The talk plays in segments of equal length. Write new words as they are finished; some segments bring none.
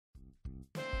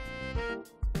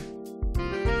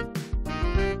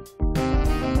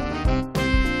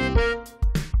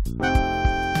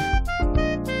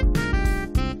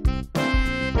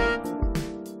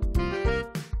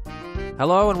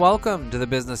Hello and welcome to the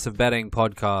Business of Betting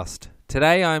podcast.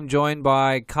 Today I'm joined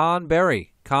by Caan.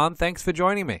 Caan, thanks for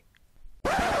joining me.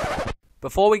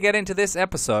 Before we get into this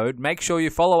episode, make sure you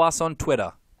follow us on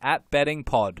Twitter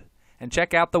 @BettingPod and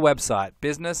check out the website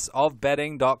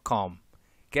businessofbetting.com.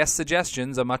 Guest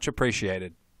suggestions are much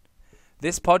appreciated.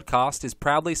 This podcast is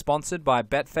proudly sponsored by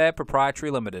Betfair Proprietary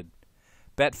Limited.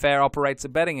 Betfair operates a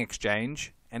betting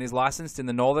exchange and is licensed in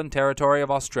the Northern Territory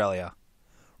of Australia.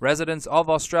 Residents of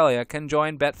Australia can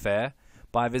join Betfair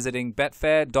by visiting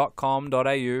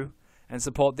betfair.com.au and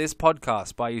support this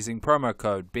podcast by using promo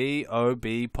code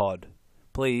BOBPOD.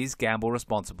 Please gamble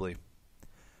responsibly.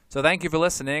 So thank you for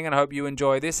listening, and I hope you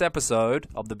enjoy this episode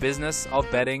of the Business of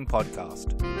Betting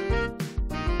podcast.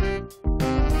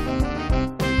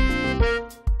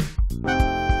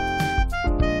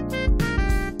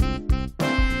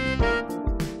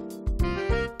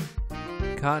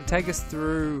 Caan, take us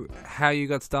through how you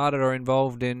got started or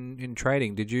involved in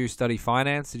trading. Did you study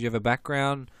finance? Did you have a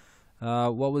background?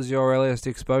 What was your earliest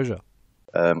exposure?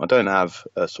 I don't have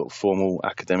a sort of formal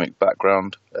academic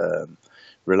background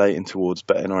relating towards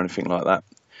betting or anything like that.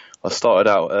 I started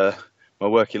out my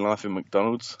working life in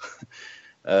McDonald's,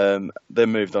 then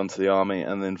moved on to the army,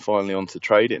 and then finally on to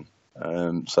trading.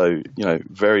 So,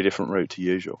 very different route to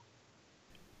usual.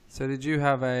 So did you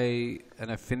have an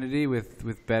affinity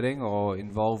with betting or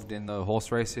involved in the horse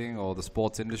racing or the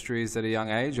sports industries at a young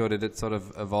age, or did it sort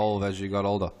of evolve as you got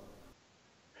older?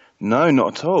 No,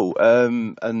 not at all.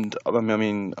 And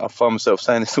I find myself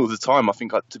saying this all the time. I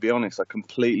think, to be honest, I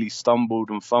completely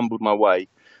stumbled and fumbled my way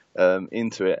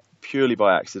into it purely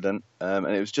by accident, and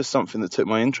it was just something that took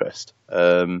my interest.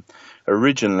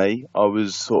 Originally, I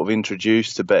was sort of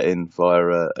introduced to betting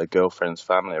via a girlfriend's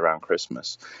family around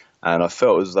Christmas. And I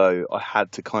felt as though I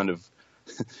had to kind of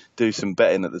do some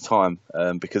betting at the time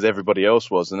because everybody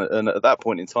else was. And at that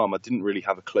point in time, I didn't really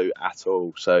have a clue at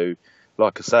all. So,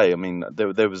 like I say,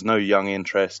 there was no young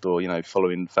interest or,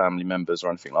 following family members or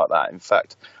anything like that. In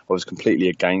fact, I was completely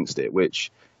against it,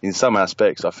 which in some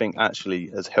aspects I think actually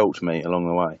has helped me along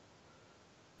the way.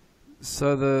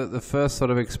 So the first sort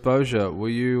of exposure, were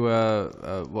you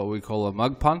what we call a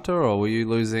mug punter, or were you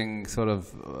losing sort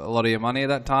of a lot of your money at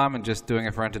that time and just doing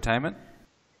it for entertainment?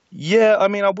 Yeah, I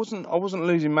wasn't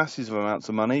losing massive amounts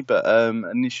of money, but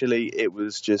initially it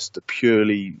was just a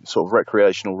purely sort of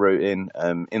recreational route in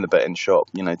the betting shop.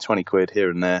 20 quid here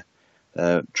and there,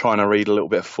 trying to read a little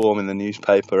bit of form in the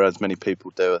newspaper, as many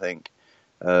people do, I think.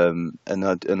 And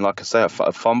like I say, I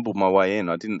fumbled my way in.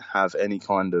 I didn't have any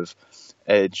kind of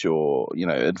edge or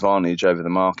advantage over the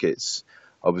markets.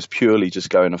 I was purely just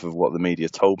going off of what the media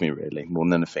told me, really, more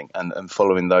than anything, and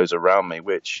following those around me,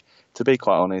 which, to be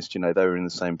quite honest, they were in the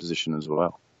same position as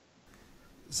well.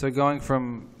 So going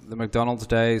from the McDonald's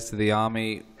days to the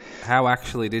army, how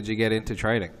actually did you get into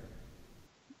trading?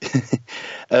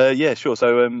 Yeah, sure.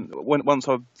 So once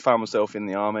I found myself in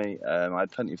the army, I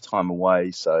had plenty of time away.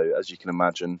 So as you can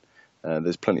imagine,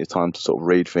 there's plenty of time to sort of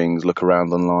read things, look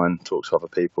around online, talk to other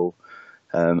people.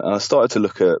 And I started to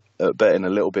look at betting a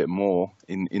little bit more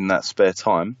in that spare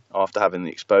time after having the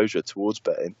exposure towards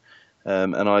betting.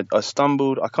 And I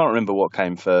stumbled. I can't remember what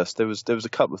came first. There was a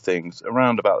couple of things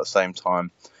around about the same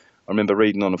time. I remember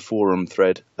reading on a forum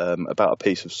thread about a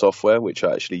piece of software which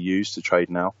I actually use to trade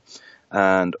now.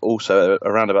 And also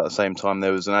around about the same time,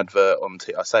 there was an advert on.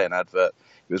 I say an advert.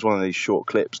 It was one of these short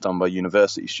clips done by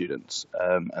university students.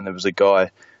 And there was a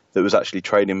guy that was actually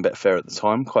trading Betfair at the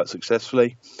time quite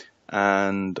successfully.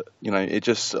 And, I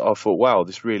thought, wow,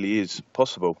 this really is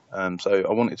possible. So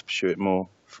I wanted to pursue it more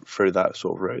through that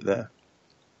sort of route there.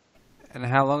 And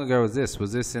how long ago was this?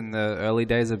 Was this in the early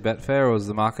days of Betfair, or was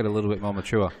the market a little bit more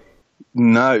mature?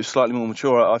 No, slightly more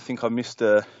mature. I think I missed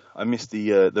the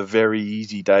very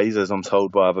easy days, as I'm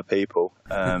told by other people.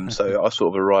 So I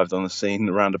sort of arrived on the scene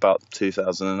around about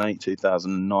 2008,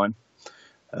 2009.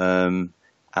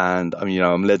 And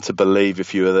I'm led to believe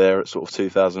if you were there at sort of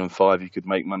 2005, you could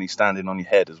make money standing on your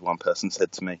head, as one person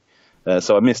said to me.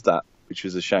 So I missed that, which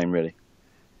was a shame, really.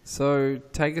 So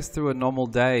take us through a normal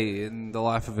day in the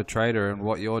life of a trader and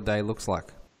what your day looks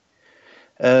like.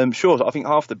 Sure. I think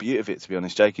half the beauty of it, to be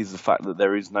honest, Jake, is the fact that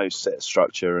there is no set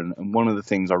structure. And one of the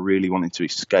things I really wanted to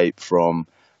escape from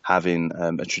having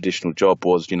a traditional job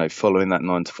was, following that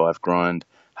 9-to-5 grind,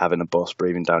 having a boss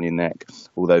breathing down your neck,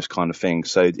 all those kind of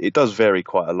things. So it does vary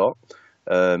quite a lot.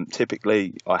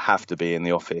 Typically, I have to be in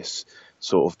the office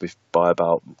sort of by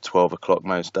about 12 o'clock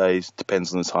most days.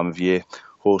 Depends on the time of year.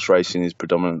 Horse racing is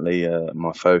predominantly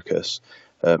my focus.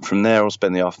 From there, I'll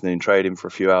spend the afternoon trading for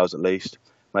a few hours at least.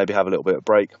 Maybe have a little bit of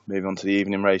break, move on to the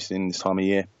evening racing this time of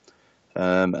year.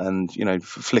 And,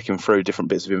 flicking through different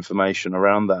bits of information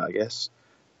around that, I guess.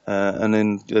 And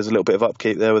then there's a little bit of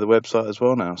upkeep there with the website as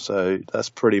well now. So that's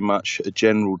pretty much a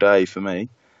general day for me.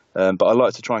 But I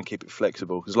like to try and keep it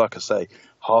flexible because, like I say,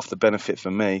 half the benefit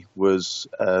for me was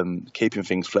keeping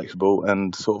things flexible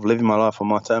and sort of living my life on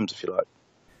my terms, if you like.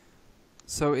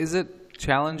 So is it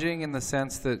challenging in the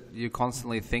sense that you're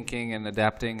constantly thinking and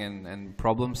adapting and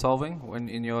problem solving when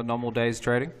in your normal days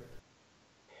trading?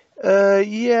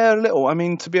 Yeah, a little. I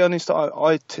mean, to be honest,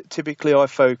 typically I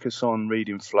focus on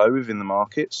reading flow within the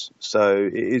markets. So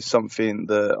it is something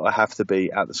that I have to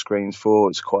be at the screens for.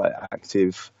 It's quite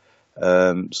active.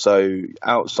 So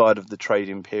outside of the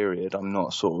trading period, I'm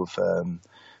not sort of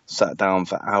sat down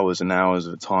for hours and hours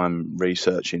of time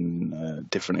researching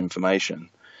different information.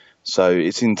 So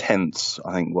it's intense.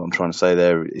 I think what I'm trying to say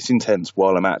there, it's intense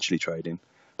while I'm actually trading.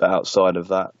 But outside of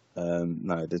that,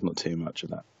 no, there's not too much of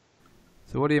that.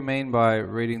 So what do you mean by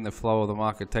reading the flow of the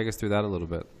market? Take us through that a little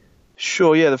bit.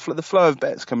 Sure, yeah, the flow of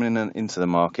bets coming in and into the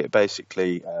market,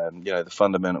 basically, the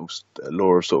fundamental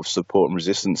law of sort of support and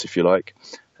resistance, if you like,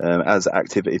 as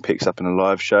activity picks up in a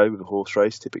live show with a horse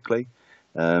race, typically.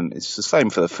 It's the same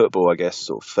for the football, I guess,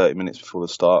 sort of 30 minutes before the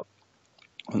start,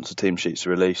 once the team sheets are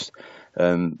released.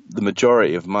 The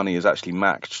majority of money is actually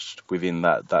matched within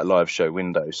that live show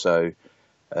window. So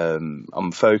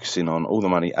I'm focusing on all the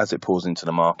money as it pours into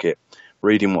the market,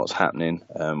 reading what's happening,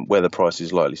 where the price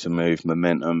is likely to move,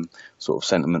 momentum, sort of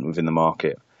sentiment within the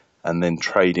market, and then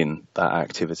trading that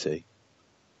activity.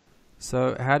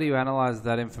 So how do you analyze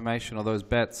that information or those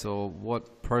bets, or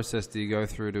what process do you go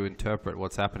through to interpret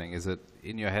what's happening? Is it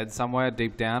in your head somewhere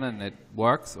deep down and it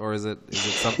works, or is it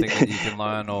something that you can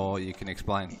learn or you can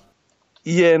explain?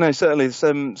 Yeah, no, certainly.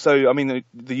 So, I mean,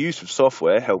 the use of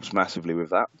software helps massively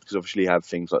with that because obviously you have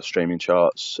things like streaming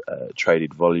charts,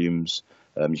 traded volumes.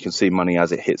 You can see money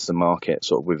as it hits the market,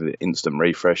 sort of with an instant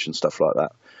refresh and stuff like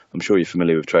that. I'm sure you're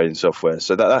familiar with trading software,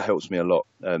 so that helps me a lot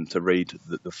to read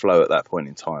the flow at that point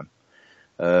in time.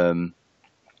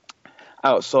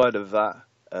 Outside of that,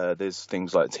 there's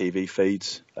things like TV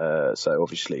feeds. So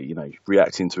obviously,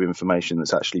 reacting to information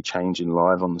that's actually changing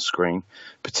live on the screen,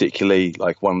 particularly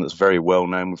like one that's very well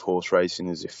known with horse racing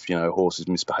is if, a horse is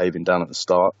misbehaving down at the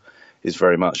start, is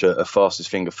very much a fastest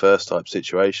finger first type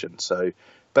situation. So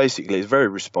basically, it's very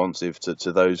responsive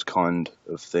to those kind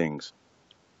of things.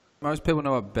 Most people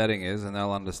know what betting is, and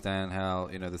they'll understand how,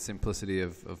 the simplicity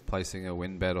of placing a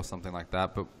win bet or something like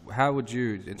that. But how would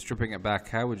you, in stripping it back,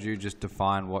 how would you just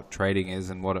define what trading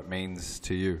is and what it means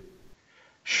to you?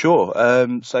 Sure.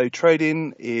 So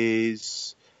trading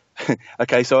is...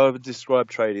 Okay, so I would describe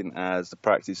trading as the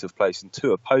practice of placing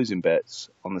two opposing bets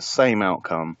on the same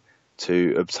outcome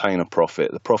to obtain a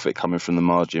profit, the profit coming from the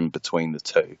margin between the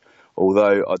two.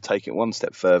 Although I'd take it one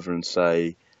step further and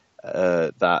say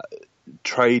that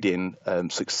trading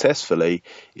successfully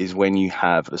is when you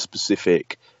have a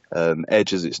specific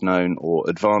edge, as it's known, or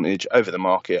advantage over the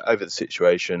market, over the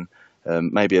situation,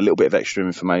 maybe a little bit of extra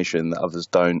information that others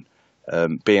don't,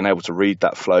 being able to read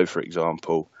that flow, for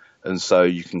example, and so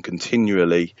you can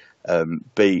continually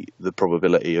beat the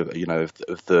probability of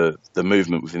the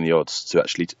movement within the odds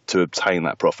to obtain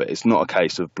that profit. It's not a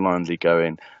case of blindly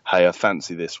going, hey, I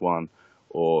fancy this one,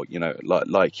 or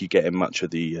like you get in much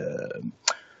of the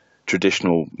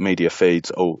traditional media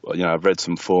feeds. I've read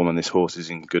some form and this horse is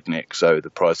in good nick, so the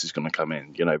price is going to come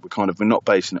in. We're not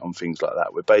basing it on things like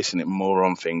that. We're basing it more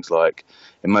on things like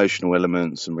emotional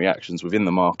elements and reactions within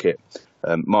the market,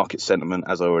 market sentiment,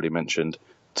 as I already mentioned,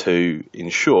 to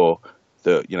ensure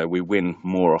that we win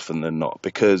more often than not,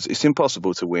 because it's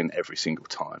impossible to win every single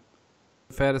time.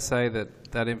 Fair to say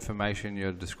that information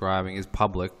you're describing is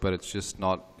public, but it's just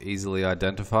not easily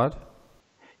identified?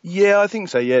 Yeah, I think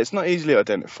so. Yeah, it's not easily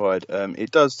identified.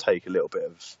 It does take a little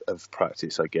bit of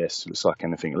practice, I guess. It's like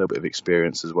anything, a little bit of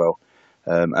experience as well.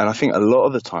 And I think a lot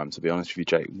of the time, to be honest with you,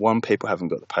 Jake, one, people haven't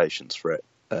got the patience for it,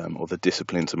 or the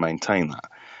discipline to maintain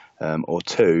that. Or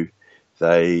two,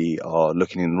 they are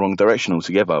looking in the wrong direction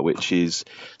altogether, which is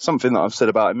something that I've said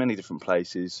about in many different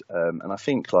places. And I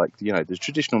think, the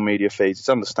traditional media feeds, it's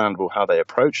understandable how they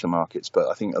approach the markets, but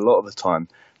I think a lot of the time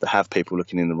they have people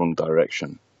looking in the wrong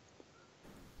direction.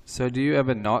 So do you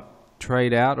ever not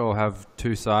trade out or have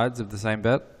two sides of the same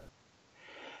bet?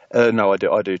 No, I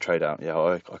do trade out. Yeah,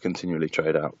 I continually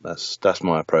trade out. That's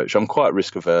my approach. I'm quite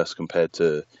risk averse compared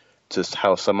to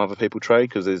how some other people trade,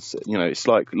 because there's it's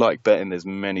like betting. There's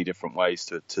many different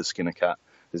ways to skin a cat.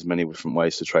 There's many different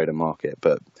ways to trade a market,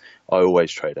 but I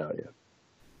always trade out. Yeah.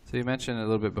 So you mentioned a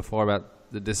little bit before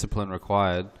about the discipline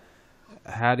required.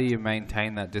 How do you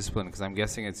maintain that discipline? Because I'm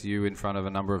guessing it's you in front of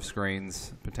a number of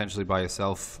screens, potentially by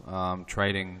yourself,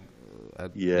 trading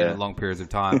at long periods of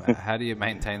time. How do you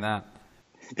maintain that?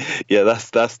 Yeah,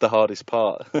 that's the hardest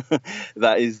part.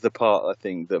 That is the part I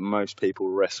think that most people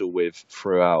wrestle with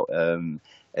throughout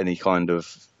any kind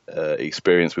of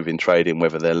experience within trading,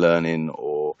 whether they're learning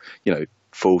or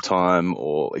full time,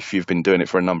 or if you've been doing it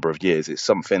for a number of years. It's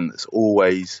something that's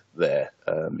always there.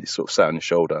 It's sort of sat on your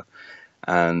shoulder,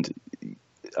 and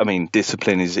I mean,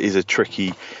 discipline is a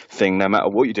tricky thing no matter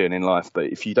what you're doing in life. But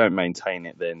if you don't maintain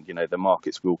it, then the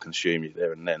markets will consume you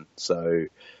there and then. So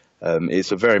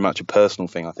it's a very much a personal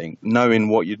thing, I think. Knowing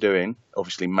what you're doing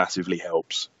obviously massively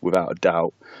helps, without a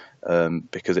doubt,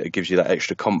 because it gives you that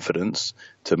extra confidence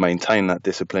to maintain that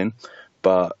discipline.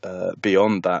 But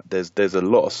beyond that, there's a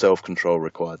lot of self-control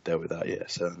required there with that, yeah,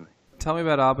 certainly. Tell me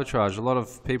about arbitrage. A lot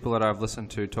of people that I've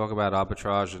listened to talk about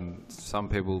arbitrage, and some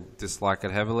people dislike it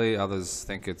heavily. Others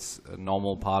think it's a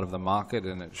normal part of the market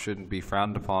and it shouldn't be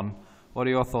frowned upon. What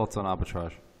are your thoughts on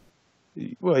arbitrage?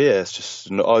 Well, yeah, it's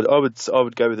just I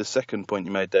would go with the second point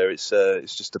you made there. It's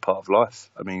just a part of life.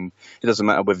 I mean, it doesn't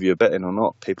matter whether you're betting or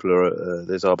not. People are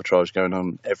there's arbitrage going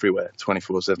on everywhere,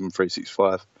 24/7,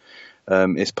 365.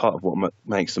 It's part of what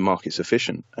makes the markets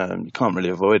efficient. You can't really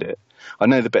avoid it. I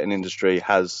know the betting industry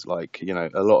has, like,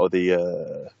 a lot of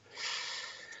the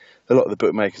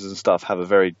bookmakers and stuff have a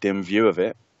very dim view of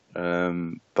it.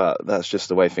 But that's just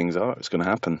the way things are. It's going to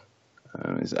happen.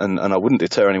 And I wouldn't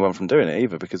deter anyone from doing it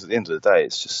either, because at the end of the day,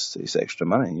 it's extra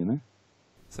money.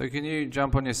 So can you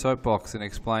jump on your soapbox and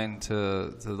explain to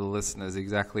the listeners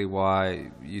exactly why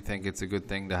you think it's a good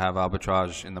thing to have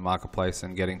arbitrage in the marketplace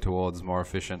and getting towards more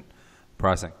efficient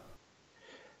pricing?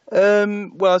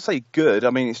 Well, I'd say good. I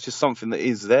mean, it's just something that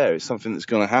is there. It's something that's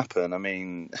going to happen. I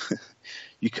mean,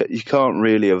 you can't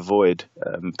really avoid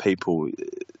people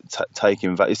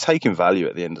taking value. It's taking value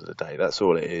at the end of the day. That's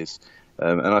all it is.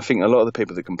 And I think a lot of the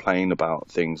people that complain about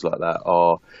things like that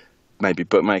are maybe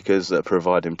bookmakers that are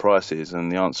providing prices. And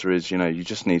the answer is, you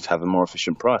just need to have a more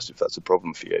efficient price if that's a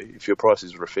problem for you. If your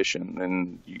prices were efficient,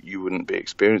 then you wouldn't be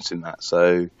experiencing that.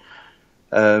 So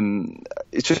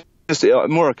it's just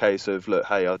more a case of, look,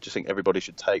 hey, I just think everybody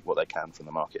should take what they can from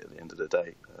the market at the end of the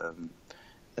day,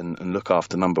 and look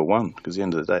after number one, because at the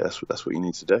end of the day, that's what you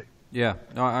need to do. Yeah.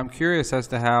 No, I'm curious as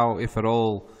to how, if at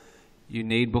all, you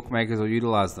need bookmakers or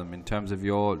utilize them in terms of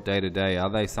your day-to-day. Are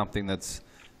they something that's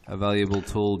a valuable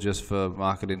tool just for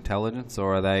market intelligence,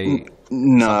 or are they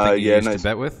something you use to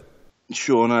bet with?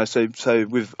 Sure, no. So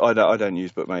I don't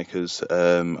use bookmakers.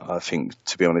 I think,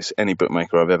 to be honest, any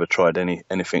bookmaker I've ever tried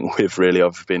anything with, really,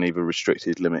 I've been either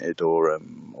restricted, limited, or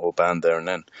banned there and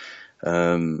then.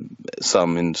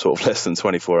 Some in sort of less than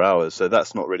 24 hours. So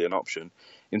that's not really an option.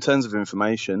 In terms of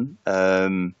information,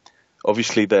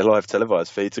 obviously their live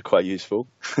televised feeds are quite useful.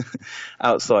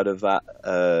 Outside of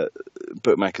that,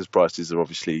 bookmakers' prices are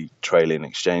obviously trailing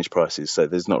exchange prices, so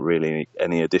there's not really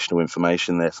any additional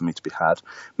information there for me to be had.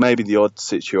 Maybe the odd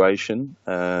situation,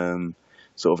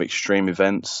 sort of extreme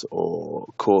events or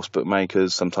course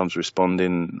bookmakers sometimes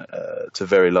responding to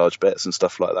very large bets and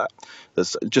stuff like that.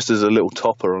 There's just as a little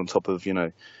topper on top of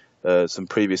some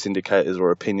previous indicators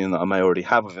or opinion that I may already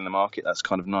have within the market. That's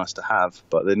kind of nice to have,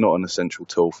 but they're not an essential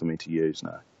tool for me to use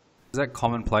now. Is that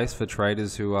commonplace for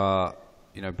traders who are,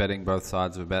 betting both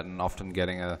sides of a bet and often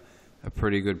getting a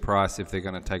pretty good price if they're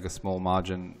going to take a small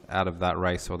margin out of that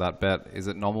race or that bet? Is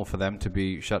it normal for them to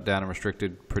be shut down and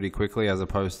restricted pretty quickly, as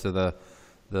opposed to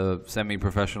the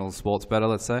semi-professional sports bettor,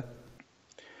 let's say?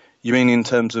 You mean in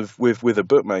terms of with a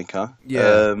bookmaker?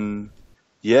 Yeah.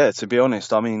 Yeah, to be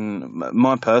honest, I mean,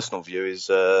 my personal view is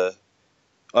I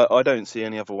don't see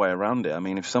any other way around it. I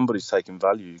mean, if somebody's taking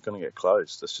value, you're going to get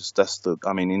closed.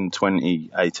 I mean, in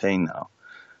 2018 now,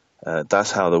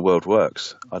 that's how the world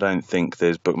works. I don't think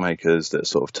there's bookmakers that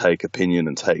sort of take opinion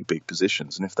and take big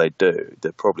positions. And if they do,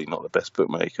 they're probably not the best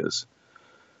bookmakers.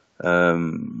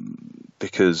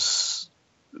 Because,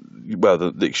 well,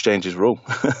 the exchanges rule.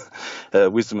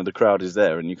 Wisdom of the crowd is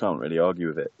there, and you can't really argue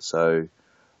with it. So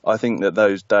I think that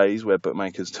those days where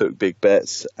bookmakers took big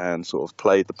bets and sort of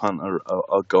played the punt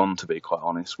are gone, to be quite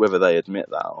honest. Whether they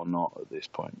admit that or not at this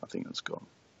point, I think that's gone.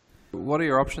 What are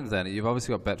your options then? You've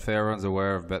obviously got Betfair. Everyone's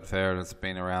aware of Betfair, and it's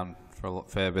been around for a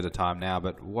fair bit of time now.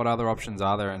 But what other options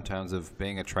are there in terms of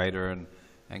being a trader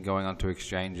and going onto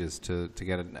exchanges to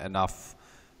get enough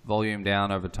volume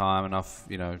down over time, enough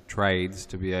trades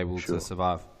to be able to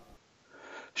survive?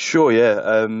 Sure,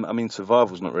 yeah. I mean,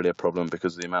 survival's not really a problem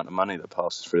because of the amount of money that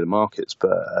passes through the markets,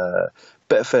 but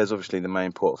Betfair is obviously the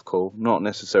main port of call, not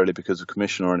necessarily because of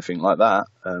commission or anything like that,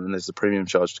 and there's the premium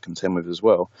charge to contend with as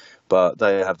well, but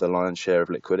they have the lion's share of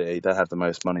liquidity. They have the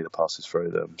most money that passes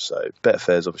through them, so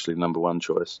Betfair is obviously the number one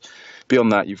choice.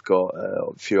 Beyond that, you've got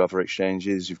a few other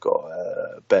exchanges. You've got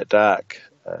BetDAC,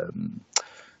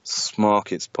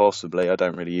 Markets possibly, I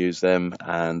don't really use them,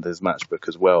 and there's Matchbook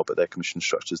as well, but their commission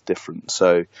structure is different.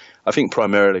 So I think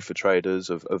primarily for traders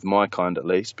of my kind at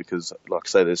least, because like I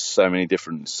say, there's so many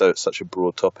different, so it's such a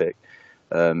broad topic,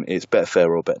 it's Betfair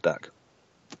or BetDAC.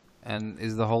 And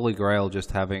is the holy grail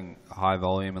just having high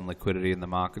volume and liquidity in the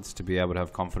markets to be able to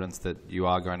have confidence that you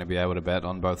are going to be able to bet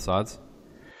on both sides?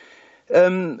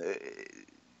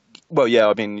 Well, yeah,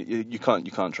 I mean, you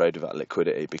can't trade without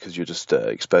liquidity because you're just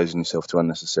exposing yourself to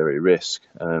unnecessary risk.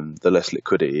 The less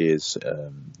liquidity is,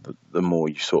 the more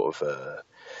you sort of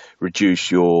reduce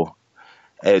your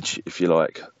edge, if you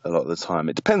like, a lot of the time.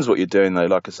 It depends what you're doing, though.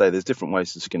 Like I say, there's different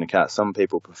ways to skin a cat. Some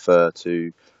people prefer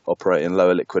to operate in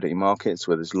lower liquidity markets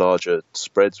where there's larger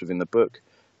spreads within the book,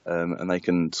 and they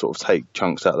can sort of take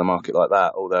chunks out of the market like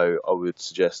that. Although I would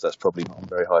suggest that's probably not on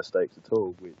very high stakes at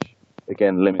all, which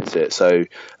again limits it. So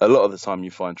a lot of the time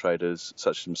you find traders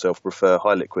such as himself prefer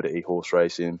high liquidity horse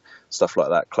racing, stuff like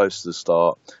that, close to the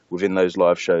start, within those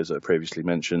live shows that I previously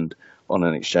mentioned, on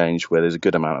an exchange where there's a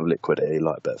good amount of liquidity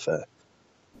like Betfair.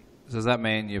 So does that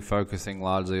mean you're focusing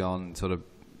largely on sort of,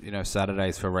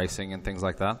 Saturdays for racing and things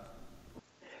like that?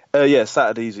 Yeah,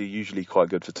 Saturdays are usually quite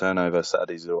good for turnover.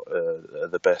 Saturdays are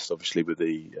the best, obviously, with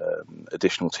the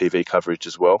additional TV coverage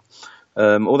as well.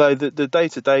 Although the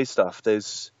day-to-day stuff,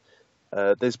 there's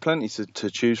plenty to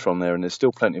choose from there, and there's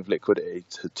still plenty of liquidity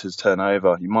to turn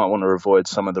over. You might want to avoid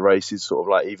some of the races sort of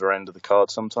like either end of the card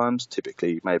sometimes.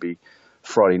 Typically, maybe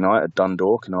Friday night at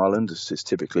Dundalk in Ireland is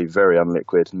typically very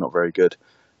unliquid and not very good.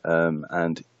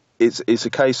 And it's a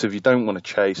case of you don't want to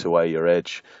chase away your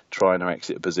edge, trying to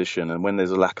exit a position. And when there's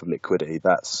a lack of liquidity,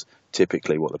 that's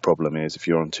typically what the problem is if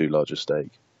you're on too large a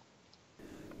stake.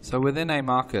 So within a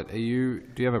market, do you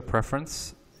have a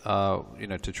preference,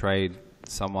 to trade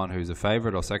someone who's a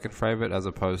favourite or second favourite as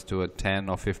opposed to a 10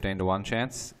 or 15 to 1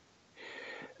 chance?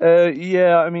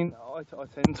 Yeah, I mean, I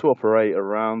tend to operate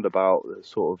around about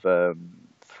sort of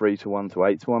 3 to 1 to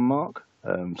 8 to 1 mark.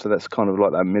 So that's kind of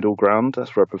like that middle ground.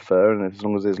 That's where I prefer. And as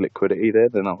long as there's liquidity there,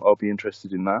 then I'll be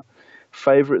interested in that.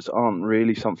 Favourites aren't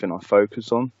really something I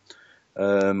focus on.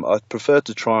 I prefer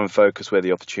to try and focus where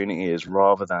the opportunity is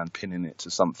rather than pinning it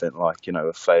to something like,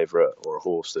 a favourite or a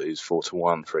horse that is 4 to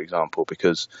 1, for example,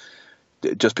 because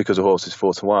just because a horse is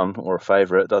 4 to 1 or a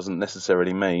favourite doesn't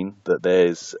necessarily mean that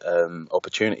there's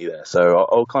opportunity there. So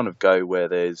I'll kind of go where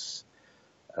there's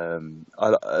a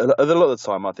lot of the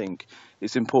time I think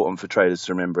it's important for traders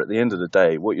to remember at the end of the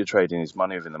day what you're trading is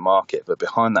money within the market, but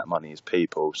behind that money is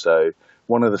people. So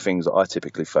one of the things that I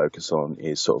typically focus on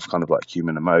is sort of kind of like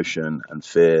human emotion and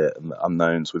fear and the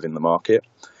unknowns within the market.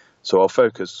 So I'll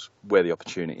focus where the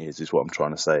opportunity is what I'm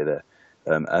trying to say there.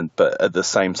 But at the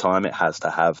same time, it has to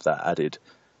have that added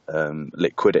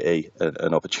liquidity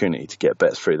and opportunity to get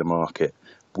bets through the market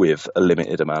with a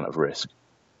limited amount of risk.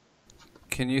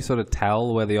 Can you sort of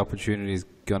tell where the opportunity is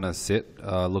going to sit,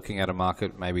 looking at a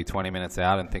market maybe 20 minutes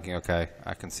out and thinking, okay,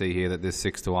 I can see here that this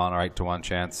 6 to 1 or 8 to 1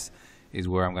 chance is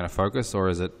where I'm going to focus, or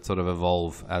is it sort of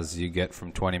evolve as you get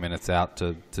from 20 minutes out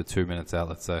to 2 minutes out,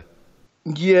 let's say?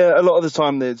 Yeah, a lot of the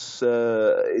time it's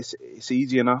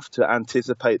easy enough to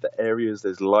anticipate the areas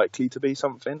there's likely to be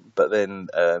something, but then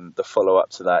the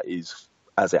follow-up to that is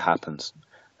as it happens,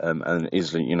 and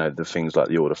is the things like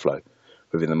the order flow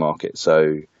within the market.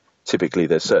 So typically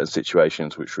there's certain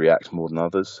situations which react more than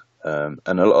others, and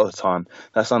a lot of the time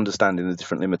that's understanding the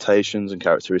different limitations and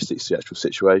characteristics of the actual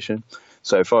situation.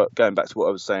 So going back to what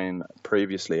I was saying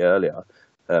previously earlier,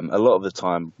 a lot of the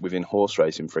time within horse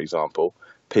racing, for example,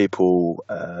 people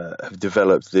have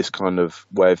developed this kind of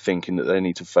way of thinking that they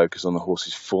need to focus on the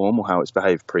horse's form or how it's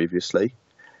behaved previously.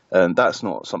 And that's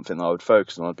not something that I would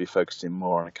focus on. I'd be focusing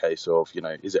more on a case of,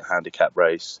 is it a handicap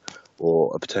race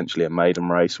or potentially a maiden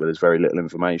race where there's very little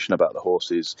information about the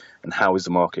horses, and how is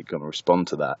the market going to respond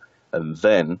to that? And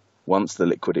then once the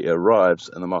liquidity arrives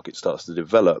and the market starts to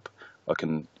develop, I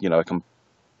can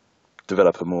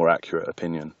develop a more accurate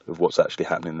opinion of what's actually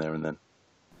happening there and then.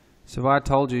 So if I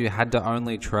told you had to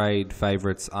only trade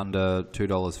favourites under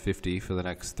 $2.50 for the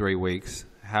next 3 weeks,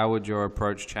 how would your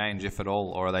approach change, if at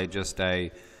all? Or are they just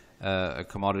a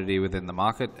commodity within the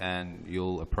market and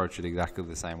you'll approach it exactly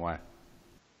the same way?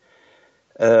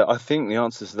 I think the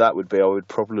answer to that would be I would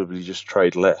probably just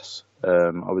trade less.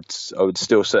 I would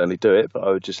still certainly do it, but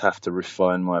I would just have to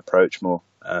refine my approach more,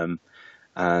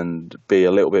 and be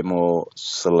a little bit more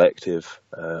selective,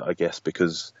 I guess,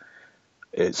 because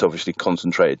it's obviously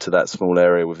concentrated to that small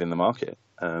area within the market.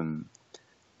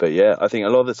 But yeah, I think a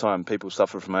lot of the time people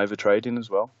suffer from over trading as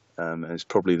well. And it's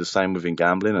probably the same within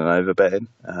gambling and over betting.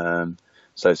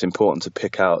 So it's important to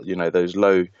pick out, those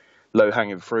low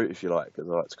hanging fruit, if you like, as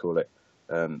I like to call it,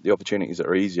 the opportunities that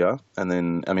are easier, and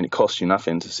then, I mean, it costs you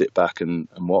nothing to sit back and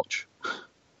watch.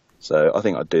 So I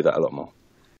think I'd do that a lot more.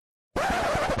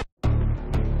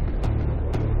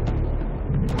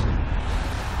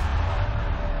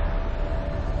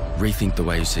 Rethink the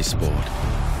way you see sport.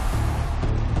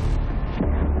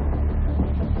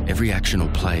 Every action or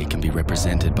play can be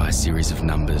represented by a series of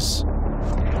numbers.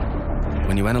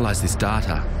 When you analyse this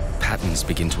data, patterns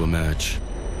begin to emerge.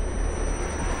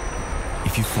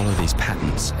 If you follow these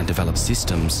patterns and develop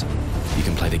systems, you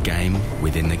can play the game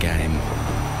within the game.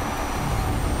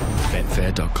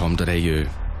 Betfair.com.au.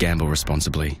 Gamble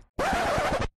responsibly.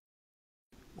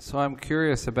 So I'm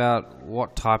curious about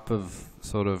what type of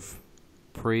sort of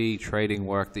pre-trading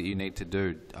work that you need to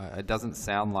do. It doesn't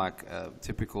sound like a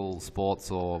typical sports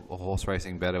or horse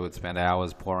racing bettor would spend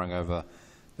hours poring over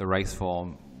the race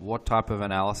form. What type of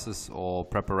analysis or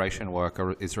preparation work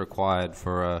is required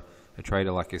for a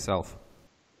trader like yourself?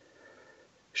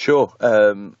 Sure.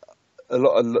 There's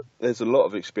a lot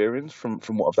of experience from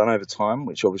what I've done over time,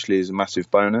 which obviously is a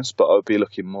massive bonus. But I would be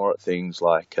looking more at things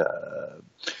like,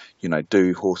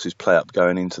 do horses play up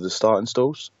going into the starting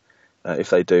stalls?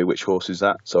 If they do, which horse is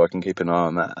that? So I can keep an eye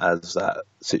on that as that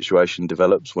situation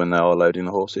develops when they are loading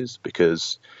the horses,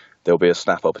 because there'll be a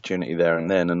snap opportunity there and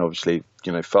then. And obviously,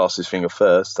 fastest finger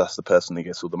first, that's the person that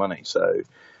gets all the money. So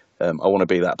I want to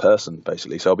be that person,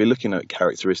 basically. So I'll be looking at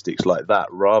characteristics like that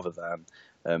rather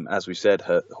than, as we said,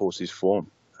 horses' form.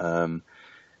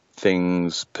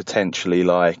 Things potentially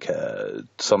like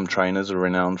some trainers are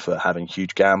renowned for having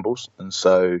huge gambles. And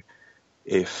so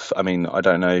I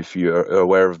don't know if you're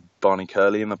aware of Barney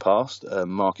Curley in the past.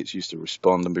 Markets used to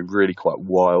respond and be really quite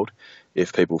wild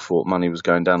if people thought money was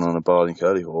going down on a Barney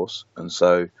Curley horse. And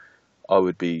so I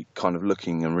would be kind of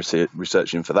looking and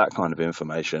researching for that kind of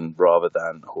information rather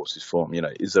than a horse's form.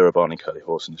 Is there a Barney Curley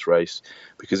horse in this race?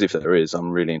 Because if there is, I'm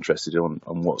really interested on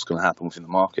what's going to happen within the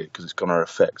market, because it's going to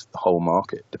affect the whole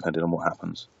market depending on what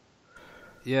happens.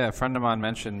 Yeah, a friend of mine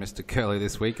mentioned Mr. Curley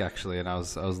this week actually, and I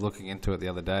was looking into it the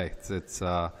other day. It's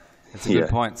a good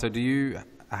point. So do you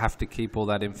have to keep all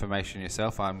that information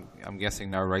yourself? I'm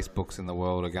guessing no race books in the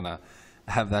world are going to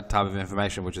have that type of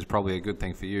information, which is probably a good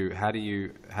thing for you. How do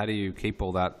you keep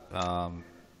all that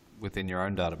within your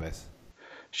own database?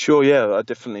 Sure, yeah, I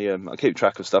definitely I keep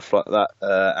track of stuff like that.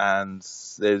 And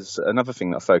there's another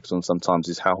thing that I focus on sometimes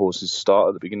is how horses start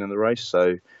at the beginning of the race.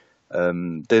 So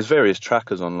there's various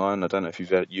trackers online. I don't know if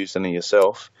you've used any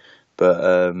yourself,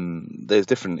 but there's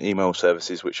different email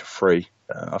services which are free.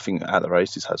 I think At the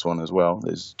Races has one as well.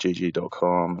 There's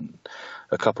gg.com and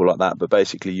a couple like that. But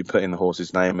basically, you put in the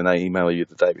horse's name and they email you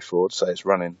the day before to say it's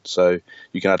running. So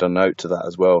you can add a note to that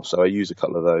as well. So I use a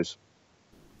couple of those.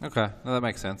 Okay, well, that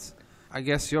makes sense. I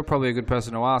guess you're probably a good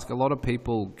person to ask. A lot of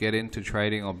people get into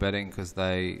trading or betting because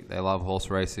they love horse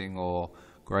racing or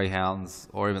greyhounds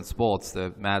or even sports.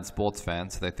 They're mad sports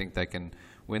fans, so they think they can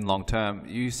win long term.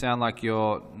 You sound like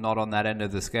you're not on that end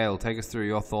of the scale. Take us through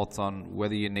your thoughts on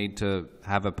whether you need to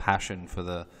have a passion for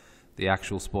the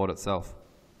actual sport itself.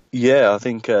 Yeah, I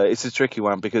think it's a tricky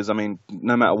one because,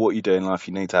 no matter what you do in life,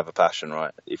 you need to have a passion,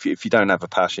 right? If you don't have a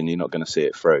passion, you're not going to see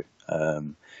it through.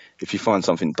 If you find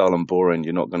something dull and boring,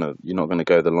 you're not gonna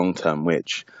go the long term.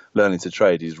 Which learning to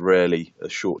trade is rarely a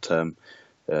short term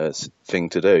thing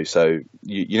to do. So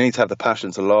you need to have the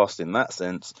passion to last in that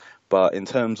sense. But in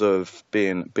terms of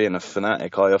being a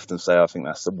fanatic, I often say I think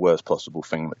that's the worst possible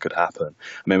thing that could happen.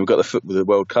 We've got the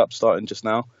World Cup starting just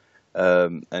now,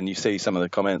 and you see some of the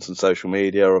comments on social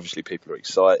media. Obviously, people are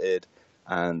excited.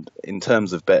 And in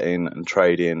terms of betting and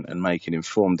trading and making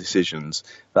informed decisions,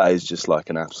 that is just like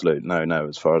an absolute no-no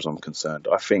as far as I'm concerned.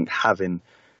 I think having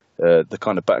the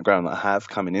kind of background that I have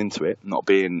coming into it, not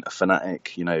being a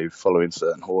fanatic, following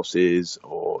certain horses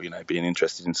or, being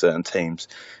interested in certain teams,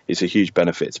 is a huge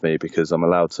benefit to me because I'm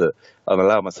allowed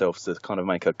myself to kind of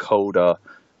make a colder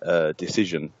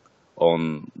decision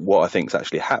on what I think is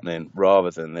actually happening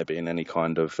rather than there being any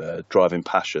kind of driving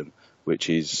passion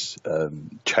which is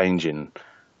changing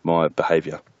my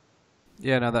behaviour.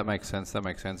 Yeah, no, that makes sense.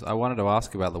 I wanted to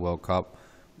ask about the World Cup.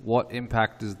 What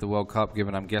impact is the World Cup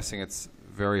given? I'm guessing it's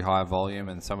very high volume,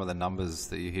 and some of the numbers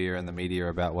that you hear in the media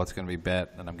about what's going to be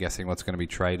bet, and I'm guessing what's going to be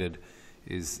traded,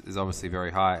 is obviously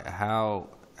very high.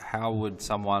 How would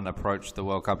someone approach the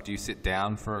World Cup? Do you sit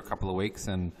down for a couple of weeks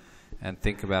and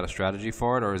think about a strategy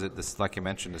for it, or is it this, like you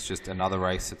mentioned, it's just another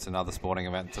race, it's another sporting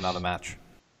event, it's another match?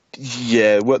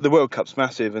 Yeah, well, the World Cup's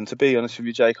massive, and to be honest with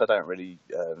you, Jake, I don't really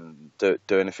do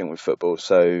anything with football,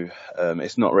 so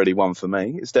it's not really one for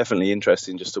me. It's definitely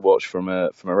interesting just to watch from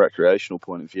a recreational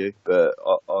point of view, but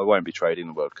I won't be trading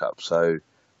the World Cup, so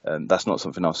that's not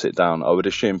something I'll sit down. I would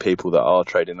assume people that are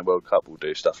trading the World Cup will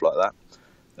do stuff like that.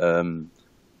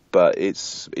 But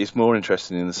it's more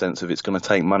interesting in the sense of it's going to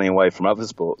take money away from other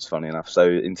sports, funny enough. So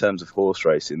in terms of horse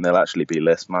racing, there'll actually be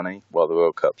less money while the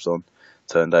World Cup's on,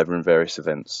 turned over in various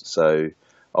events. So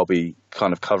I'll be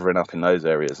kind of covering up in those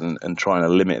areas and trying to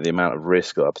limit the amount of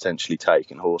risk that I potentially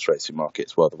take in horse racing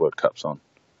markets while the World Cup's on.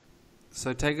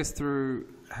 So take us through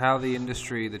how the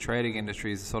industry, the trading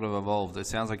industry, has sort of evolved. It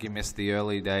sounds like you missed the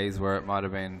early days where it might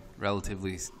have been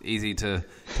relatively easy to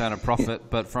turn a profit,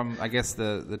 but from, I guess,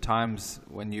 the times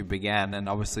when you began, and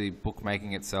obviously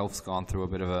bookmaking itself's gone through a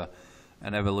bit of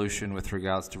an evolution with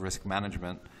regards to risk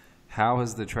management. How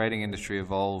has the trading industry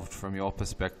evolved from your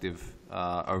perspective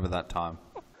over that time?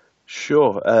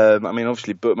 Sure. I mean,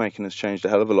 obviously bookmaking has changed a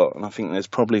hell of a lot, and I think there's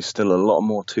probably still a lot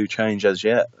more to change as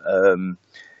yet.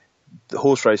 The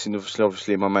horse racing is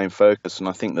obviously my main focus, and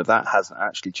I think that hasn't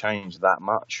actually changed that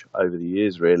much over the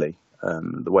years, really,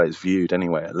 the way it's viewed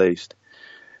anyway, at least.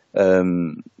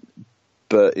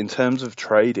 But in terms of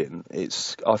trading,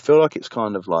 I feel like it's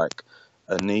kind of like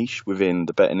a niche within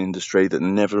the betting industry that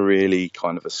never really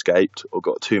kind of escaped or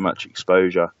got too much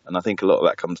exposure. And I think a lot of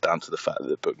that comes down to the fact that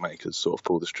the bookmakers sort of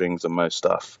pull the strings on most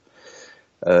stuff.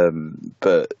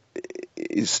 But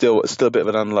it's still a bit of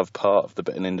an unloved part of the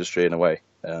betting industry in a way.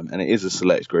 And it is a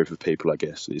select group of people, I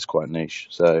guess. It's quite niche.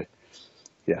 So,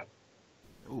 yeah.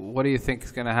 What do you think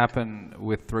is going to happen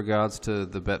with regards to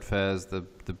the Betfairs, the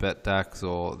BetDAX,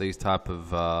 or these type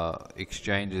of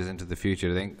exchanges into the future?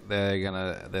 Do you think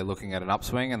they're looking at an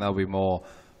upswing and they'll be more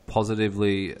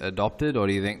positively adopted, or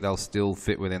do you think they'll still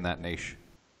fit within that niche?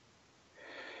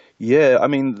 Yeah, I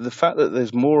mean, the fact that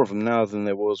there's more of them now than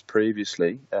there was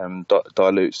previously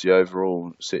dilutes the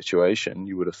overall situation,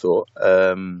 you would have thought.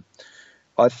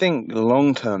 I think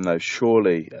long term, though,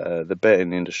 surely the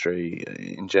betting industry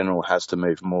in general has to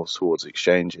move more towards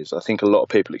exchanges. I think a lot of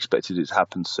people expected it to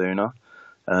happen sooner,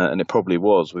 and it probably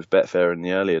was with Betfair in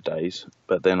the earlier days,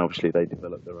 but then obviously they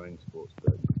developed their own sports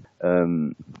book.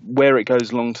 Where it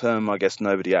goes long term, I guess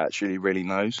nobody actually really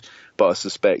knows, but I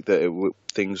suspect that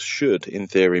things should, in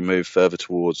theory, move further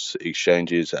towards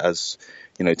exchanges as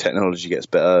technology gets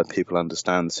better, people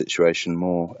understand the situation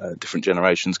more, different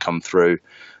generations come through,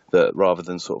 that rather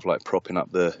than sort of like propping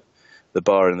up the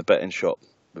bar in the betting shop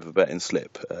with a betting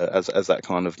slip, as that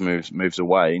kind of moves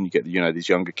away, and you get these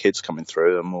younger kids coming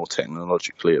through and more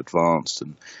technologically advanced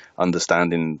and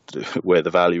understanding where the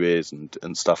value is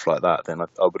and stuff like that, then I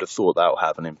would have thought that will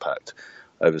have an impact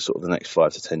over sort of the next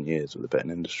 5 to 10 years with the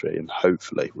betting industry, and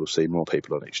hopefully we'll see more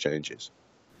people on exchanges.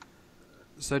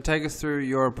 So take us through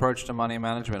your approach to money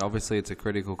management. Obviously it's a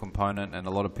critical component, and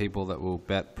a lot of people that will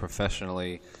bet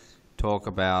professionally talk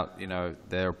about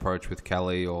their approach with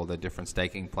Kelly or their different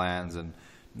staking plans and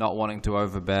not wanting to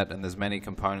overbet, and there's many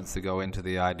components that go into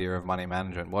the idea of money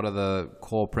management. What are the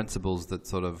core principles that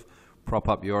sort of prop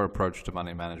up your approach to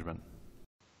money management?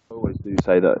 I always do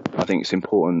say that I think it's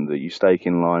important that you stake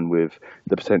in line with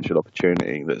the potential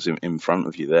opportunity that's in front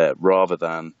of you there, rather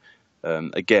than,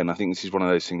 again, I think this is one of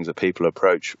those things that people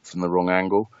approach from the wrong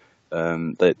angle.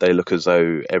 They look as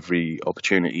though every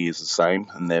opportunity is the same,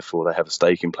 and therefore they have a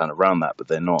staking plan around that, but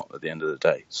they're not at the end of the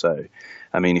day. So,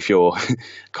 I mean, if you're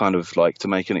kind of like, to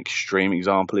make an extreme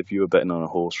example, if you were betting on a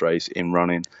horse race in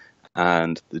running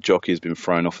and the jockey has been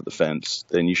thrown off at the fence,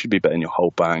 then you should be betting your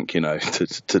whole bank,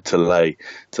 to lay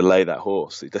that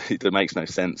horse. It makes no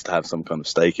sense to have some kind of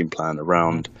staking plan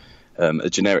around a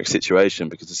generic situation,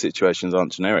 because the situations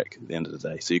aren't generic at the end of the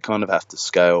day. So you kind of have to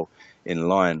scale in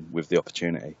line with the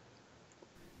opportunity.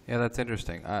 Yeah, that's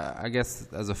interesting. I guess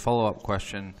as a follow-up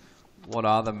question, what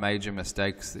are the major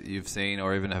mistakes that you've seen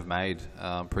or even have made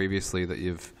previously that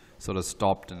you've sort of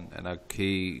stopped, and are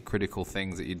key critical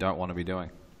things that you don't want to be doing?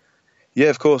 Yeah,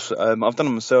 of course. I've done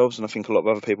them myself, and I think a lot of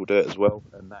other people do it as well.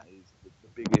 And that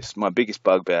is my biggest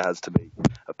bugbear has to be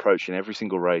approaching every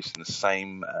single race in the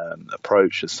same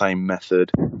approach, the same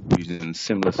method, using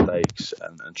similar stakes,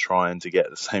 and trying to get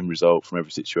the same result from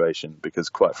every situation, because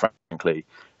quite frankly,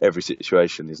 every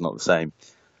situation is not the same.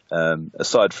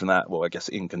 Aside from that, well, I guess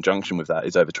in conjunction with that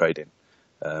is overtrading,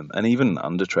 and even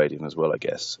undertrading as well, I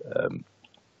guess,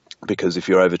 because if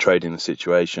you're overtrading a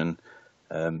situation,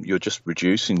 you're just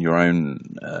reducing your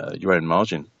own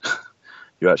margin.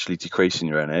 You're actually decreasing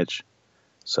your own edge.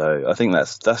 So I think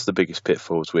that's the biggest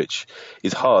pitfalls, which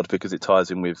is hard because it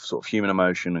ties in with sort of human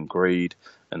emotion and greed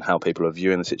and how people are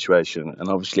viewing the situation. And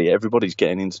obviously everybody's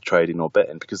getting into trading or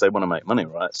betting because they want to make money,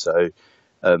 right? So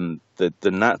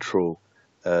the natural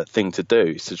thing to do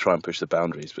is to try and push the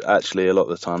boundaries. But actually a lot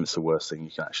of the time it's the worst thing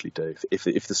you can actually do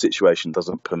if the situation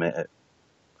doesn't permit it.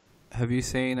 Have you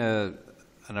seen an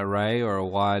array or a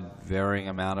wide varying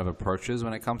amount of approaches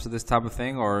when it comes to this type of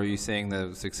thing, or are you seeing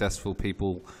the successful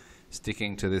people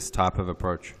sticking to this type of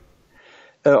approach?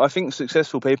 I think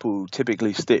successful people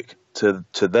typically stick to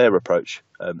their approach,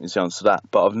 is the answer to that.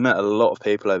 But I've met a lot of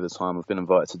people over the time. I've been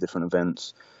invited to different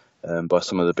events by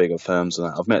some of the bigger firms, and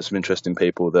I've met some interesting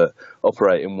people that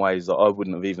operate in ways that I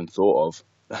wouldn't have even thought of.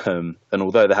 And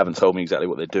although they haven't told me exactly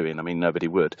what they're doing, I mean, nobody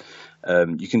would.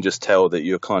 You can just tell that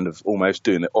you're kind of almost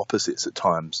doing the opposites at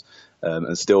times,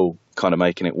 and still kind of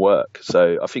making it work.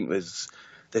 So I think there's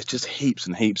just heaps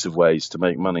and heaps of ways to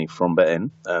make money from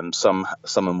betting. Some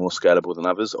are more scalable than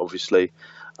others, obviously.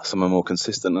 Some are more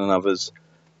consistent than others.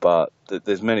 But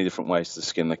there's many different ways to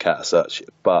skin the cat as such.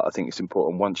 But I think it's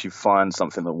important, once you find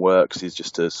something that works, is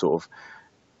just to sort of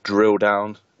drill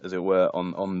down, as it were,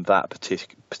 on that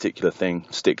particular thing,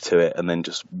 stick to it, and then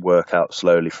just work out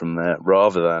slowly from there,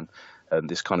 rather than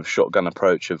this kind of shotgun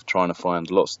approach of trying to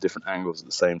find lots of different angles at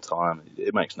the same time.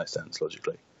 It makes no sense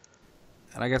logically.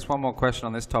 And I guess one more question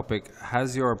on this topic.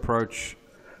 Has your approach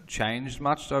changed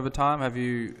much over time? Have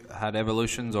you had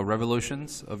evolutions or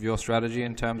revolutions of your strategy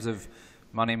in terms of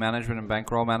money management and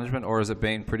bankroll management, or has it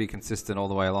been pretty consistent all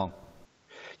the way along?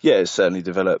 Yeah, it's certainly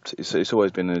developed. It's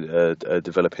always been a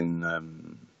developing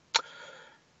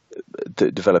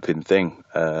thing.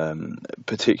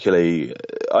 Particularly,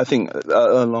 I think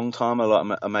a long time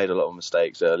I made a lot of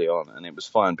mistakes early on, and it was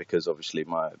fine because obviously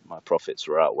my profits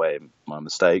were outweighing my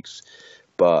mistakes.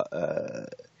 But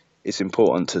it's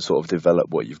important to sort of develop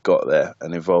what you've got there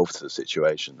and evolve to the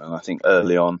situation. And I think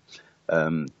early on,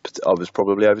 I was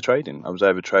probably overtrading. I was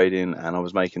overtrading, and I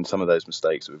was making some of those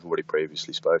mistakes that we've already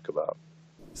previously spoke about.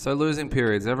 So losing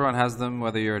periods, everyone has them,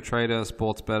 whether you're a trader,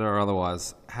 sports bettor, or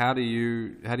otherwise. How do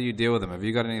you deal with them? Have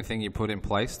you got anything you put in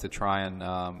place to try and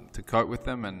to cope with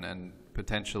them and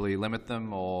potentially limit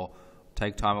them or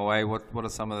take time away? What are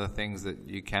some of the things that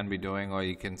you can be doing, or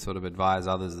you can sort of advise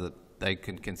others that they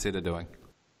can consider doing?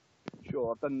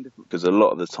 Sure, I've done different, because a lot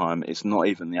of the time it's not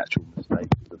even the actual mistakes,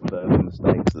 the further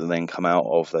mistakes that then come out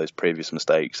of those previous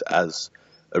mistakes as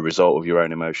a result of your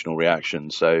own emotional reaction.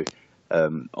 So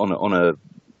on a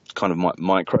kind of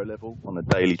micro level, on a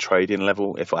daily trading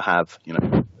level, if I have,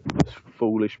 this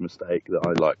foolish mistake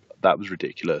that was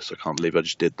ridiculous, I can't believe I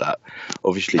just did that.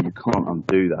 Obviously, you can't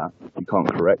undo that. You can't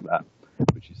correct that,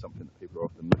 which is something that people are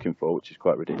often looking for, which is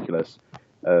quite ridiculous.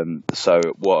 So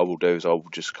what I will do is I will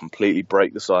just completely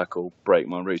break the cycle, break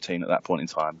my routine at that point in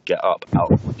time, get up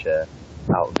out of my chair,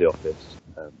 out of the office,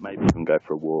 maybe even go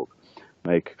for a walk,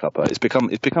 make a cuppa. It's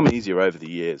become easier over the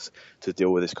years to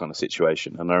deal with this kind of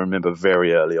situation. And I remember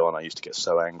very early on, I used to get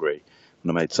so angry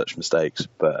when I made such mistakes.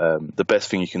 But the best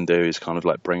thing you can do is kind of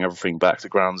like bring everything back to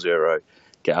ground zero,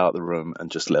 get out of the room, and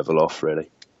just level off,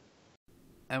 really.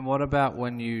 And what about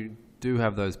when you do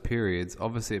have those periods?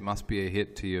 Obviously, it must be a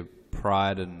hit to your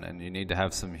pride, and you need to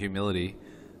have some humility.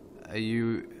 Are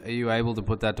you able to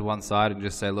put that to one side and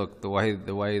just say, look, the way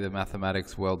the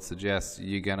mathematics world suggests,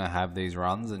 you're going to have these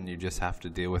runs and you just have to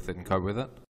deal with it and cope with it?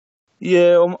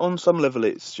 Yeah, on some level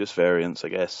it's just variance, I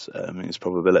guess. It's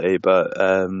probability, but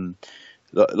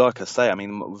like I say, I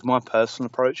mean, with my personal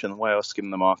approach and the way I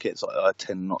skim the markets, I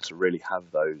tend not to really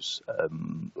have those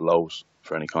lulls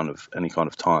for any kind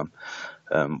of time.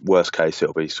 Worst case,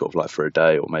 it'll be sort of like for a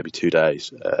day or maybe 2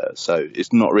 days. So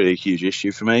it's not really a huge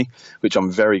issue for me, which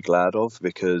I'm very glad of,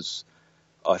 because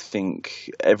I think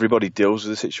everybody deals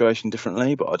with the situation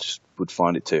differently, but I just would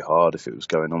find it too hard if it was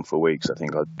going on for weeks. I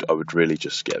think I would really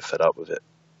just get fed up with it.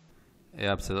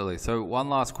 Yeah, absolutely. So one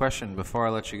last question before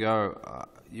I let you go.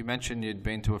 You mentioned you'd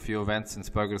been to a few events and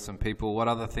spoken to some people. What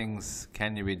other things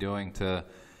can you be doing to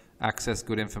access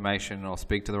good information or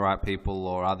speak to the right people,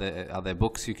 or are there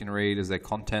books you can read? Is there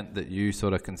content that you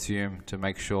sort of consume to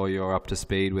make sure you're up to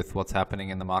speed with what's happening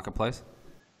in the marketplace?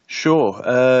 Sure.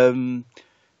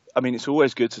 I mean, it's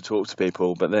always good to talk to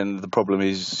people, but then the problem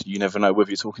is you never know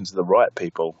whether you're talking to the right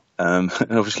people. And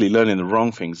obviously learning the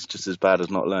wrong things is just as bad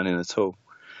as not learning at all.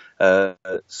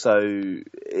 So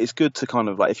it's good to kind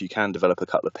of, like, if you can, develop a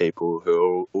couple of people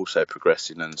who are also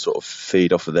progressing and sort of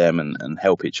feed off of them and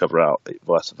help each other out,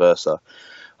 vice versa.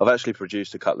 I've actually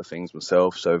produced a couple of things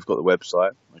myself. So we've got the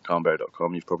website,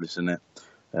 caanberry.com. You've probably seen it.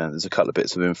 There's a couple of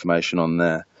bits of information on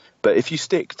there. But if you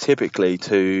stick typically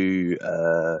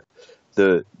to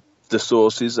the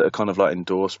sources that are kind of like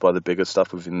endorsed by the bigger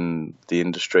stuff within the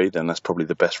industry, then that's probably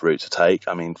the best route to take.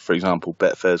 I mean, for example,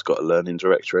 Betfair's got a learning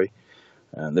directory.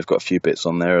 They've got a few bits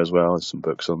on there as well, and some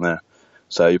books on there.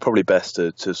 So you're probably best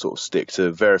to sort of stick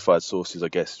to verified sources, I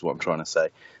guess, is what I'm trying to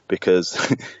say.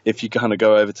 Because if you kind of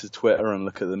go over to Twitter and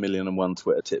look at the 1,000,001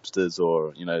 Twitter tipsters,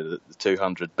 or, the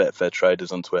 200 Betfair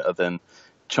traders on Twitter, then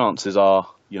chances are,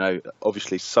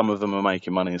 obviously some of them are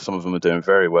making money and some of them are doing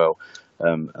very well.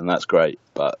 And that's great.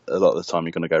 But a lot of the time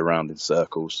you're going to go round in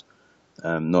circles.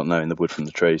 not knowing the wood from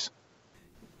the trees.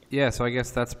 Yeah, so I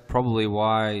guess that's probably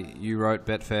why you wrote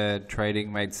Betfair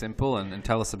Trading Made Simple, and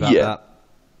tell us about that.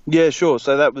 Yeah, sure.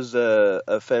 So that was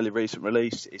a fairly recent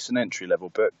release. It's an entry-level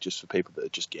book just for people that are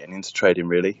just getting into trading,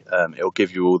 really. It'll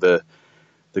give you all the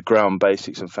ground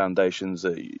basics and foundations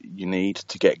that you need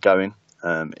to get going.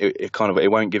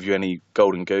 It won't give you any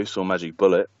golden goose or magic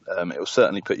bullet. It will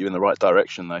certainly put you in the right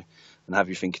direction, though, and have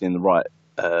you thinking in the right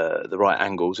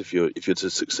angles if you're to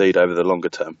succeed over the longer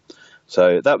term.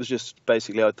 So that was just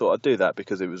basically, I thought I'd do that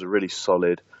because it was a really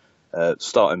solid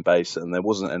starting base, and there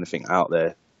wasn't anything out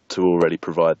there to already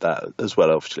provide that as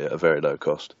well, obviously at a very low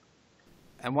cost.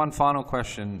 And one final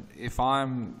question: if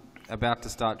I'm about to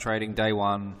start trading day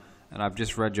one, and I've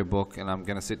just read your book, and I'm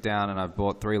going to sit down, and I've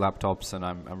bought 3 laptops, and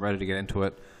I'm ready to get into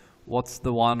it, what's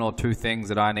the 1 or 2 things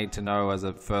that I need to know as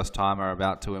a first timer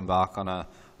about to embark on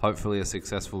hopefully a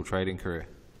successful trading career?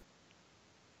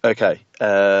 Okay.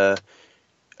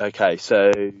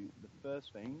 So the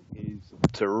first thing is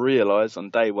to realise on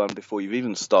day one, before you've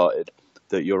even started,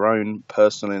 that your own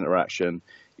personal interaction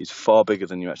is far bigger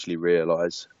than you actually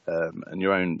realise, and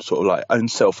your own own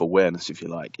self-awareness, if you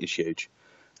like, is huge.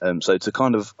 So to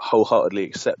kind of wholeheartedly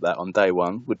accept that on day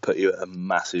one would put you at a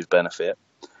massive benefit.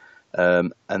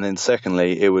 And then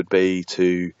secondly, it would be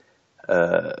to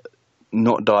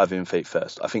not dive in feet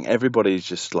first. I think everybody's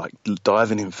just like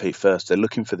diving in feet first. They're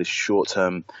looking for this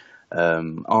short-term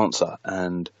answer,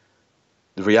 and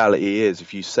the reality is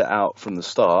if you set out from the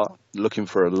start looking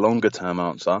for a longer term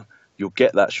answer, you'll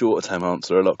get that shorter term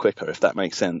answer a lot quicker, if that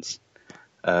makes sense.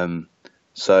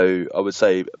 So I would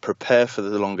say prepare for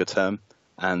the longer term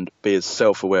and be as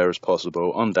self-aware as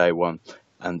possible on day one,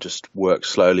 and just work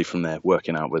slowly from there,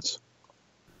 working outwards.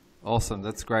 Awesome,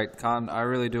 that's great. Caan, I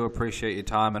really do appreciate your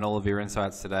time and all of your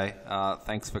insights today.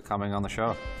 Thanks for coming on the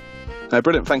show. No,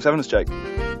 brilliant. Thanks for having us, Jake.